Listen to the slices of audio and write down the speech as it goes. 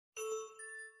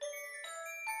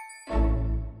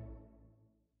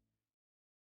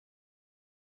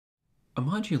A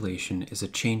modulation is a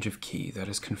change of key that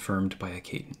is confirmed by a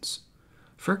cadence.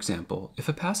 For example, if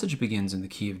a passage begins in the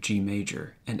key of G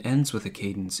major and ends with a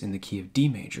cadence in the key of D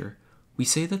major, we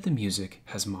say that the music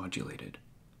has modulated.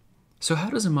 So how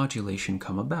does a modulation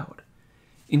come about?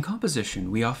 In composition,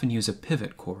 we often use a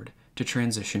pivot chord to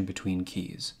transition between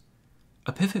keys.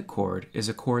 A pivot chord is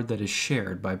a chord that is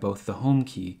shared by both the home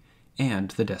key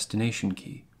and the destination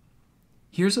key.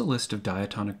 Here's a list of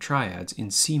diatonic triads in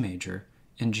C major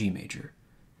and G major,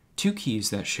 two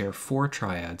keys that share 4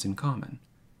 triads in common.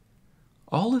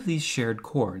 All of these shared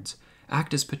chords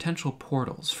act as potential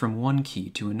portals from one key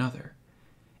to another,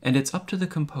 and it's up to the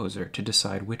composer to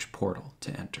decide which portal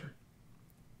to enter.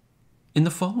 In the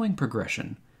following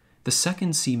progression, the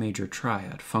second C major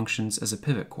triad functions as a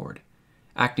pivot chord,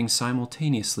 acting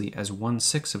simultaneously as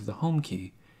 1/6 of the home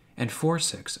key and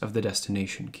 4/6 of the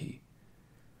destination key.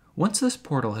 Once this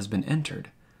portal has been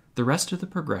entered, the rest of the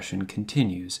progression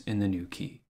continues in the new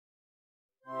key.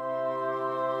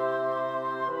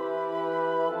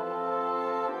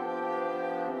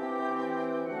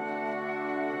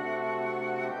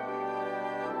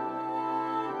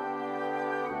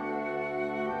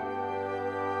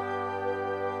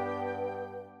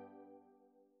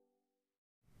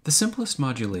 The simplest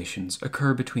modulations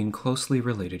occur between closely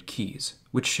related keys,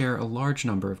 which share a large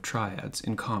number of triads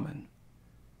in common.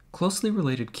 Closely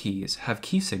related keys have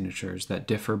key signatures that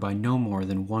differ by no more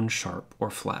than 1 sharp or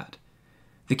flat.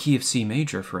 The key of C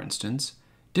major, for instance,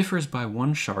 differs by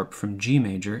 1 sharp from G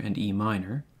major and E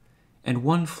minor, and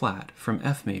 1 flat from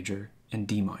F major and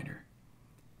D minor.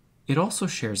 It also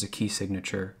shares a key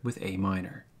signature with A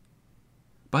minor.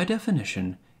 By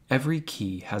definition, every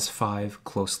key has 5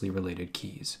 closely related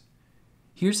keys.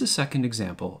 Here's a second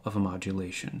example of a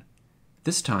modulation,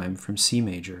 this time from C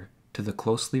major to the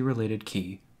closely related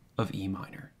key of E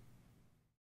minor.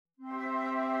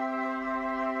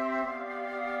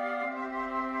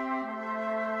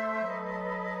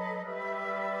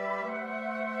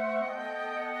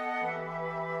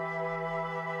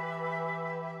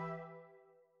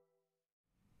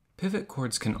 Pivot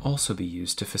chords can also be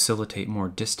used to facilitate more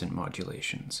distant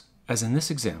modulations, as in this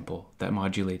example that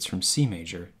modulates from C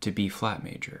major to B flat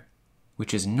major,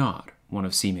 which is not one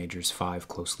of C major's 5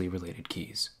 closely related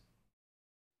keys.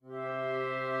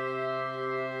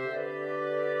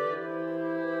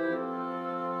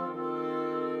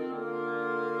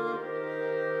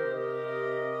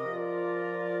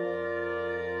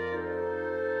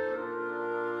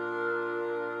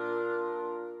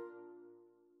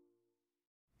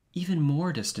 Even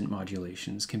more distant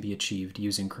modulations can be achieved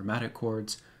using chromatic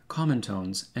chords, common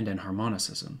tones, and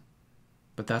enharmonicism.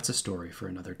 But that's a story for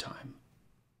another time.